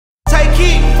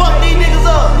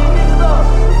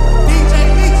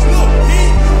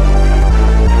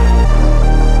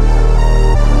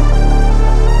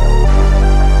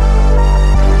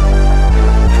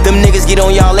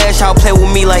Watch y'all play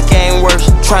with me like I ain't worse.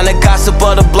 Tryna gossip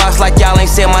other blocks like y'all ain't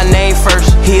said my name first.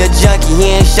 He a junkie,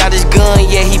 he ain't shot his gun,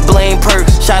 yeah, he blame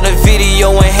Percs. Shot a video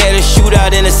and had a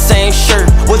shootout in the same shirt.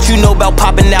 What you know about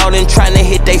popping out and tryna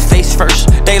hit they face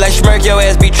first? They like Smurk, your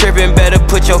ass be trippin', better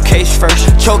put your case first.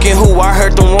 Choking who? I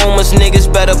heard the rumors,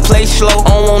 niggas better play slow.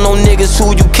 I don't want no niggas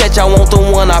who you catch, I want the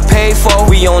one I paid for.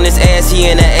 We on this ass,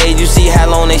 he in the age, you see how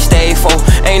long they stay for.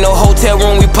 Ain't no hotel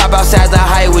room, we pop outside the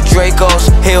Hyatt with dracos.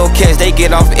 Hellcats, they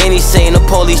get off any scene, the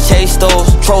police chase those.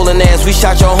 Trolling ass, we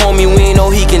shot your homie, we ain't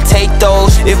know he can take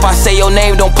those. If I say your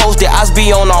name, don't post it, I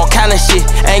be on all kind of shit.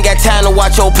 Ain't got time to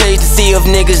watch your page to see if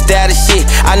niggas die to shit.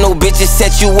 I know bitches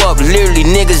set you up, literally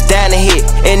niggas down to hit.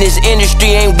 And this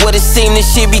industry ain't what it seem,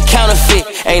 this shit be counterfeit.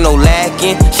 Ain't no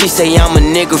lacking, she say I'm a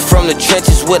nigga from the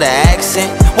trenches with an accent.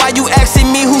 Why you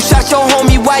asking me who shot your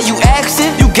homie, why you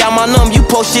asking? You got my number, you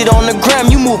post shit on the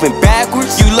gram, you moving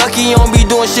backwards. You lucky you don't be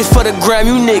doing shit for the gram,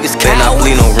 you niggas cowards. Better not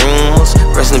bleed no rumors,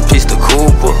 rest in peace to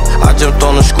Cooper. I jumped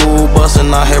on the school bus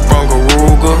and I hit Bronco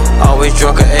Ruger. Always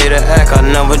drunk a 8 to act, I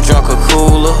never drunk a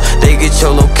cooler. They get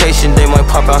your location, they might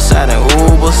pop outside in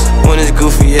Ubers. When his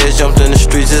goofy ass jumped in the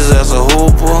streets, his ass a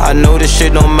hooper. I know this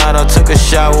shit don't matter, I took a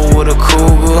shower with a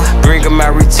cougar. Bring him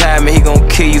out retirement, he gon'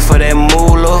 kill you for that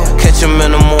moolah. Catch him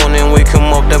in the morning, wake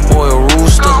him up, that boy a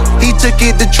rooster. He took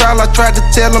it to trial, I tried to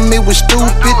tell him it was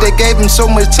stupid. They gave him so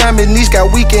much time, his knees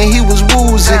got weak and he was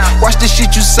woozy. Watch the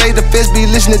shit you say, the feds be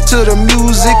listening to the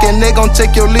music. And they gon'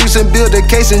 take your lyrics and build a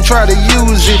case and try to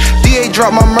use it. DA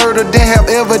dropped my murder, didn't have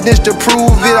evidence to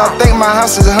prove it. I think my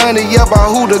house is haunted, yeah, by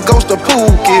who the ghost of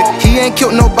Pookie. He ain't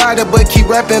killed nobody, but keep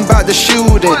rapping about the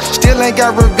shooting. Still ain't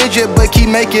got revenge yet, but keep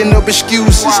making up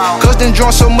excuses. Cause then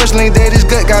drunk so much lean that his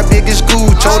gut got big as school.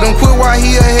 Told him quit while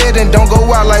he ahead and don't go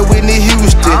out like Whitney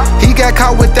Houston. He got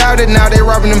caught without it, now they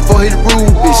robbing him for his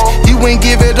rubies. He wouldn't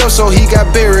give it up, so he got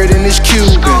buried in his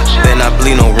Cuban. Better not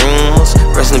bleed no rumors,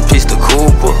 rest in peace to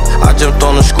Cooper. I jumped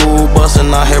on the school bus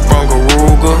and I hit Bronco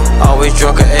Ruger. Always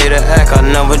drunk a 8 to act, I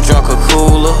never drunk a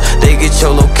cooler. They get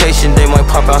your location, they might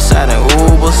pop outside in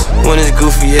Ubers. When his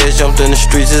goofy ass jumped in the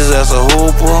streets, his ass a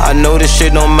hooper. I know this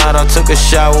shit don't matter, I took a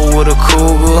shower with a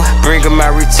cougar. Bring him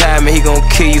out retirement, he gon'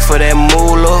 kill you for that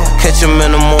moolah. Catch him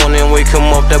in the morning, wake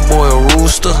him up, that boy a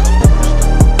rooster.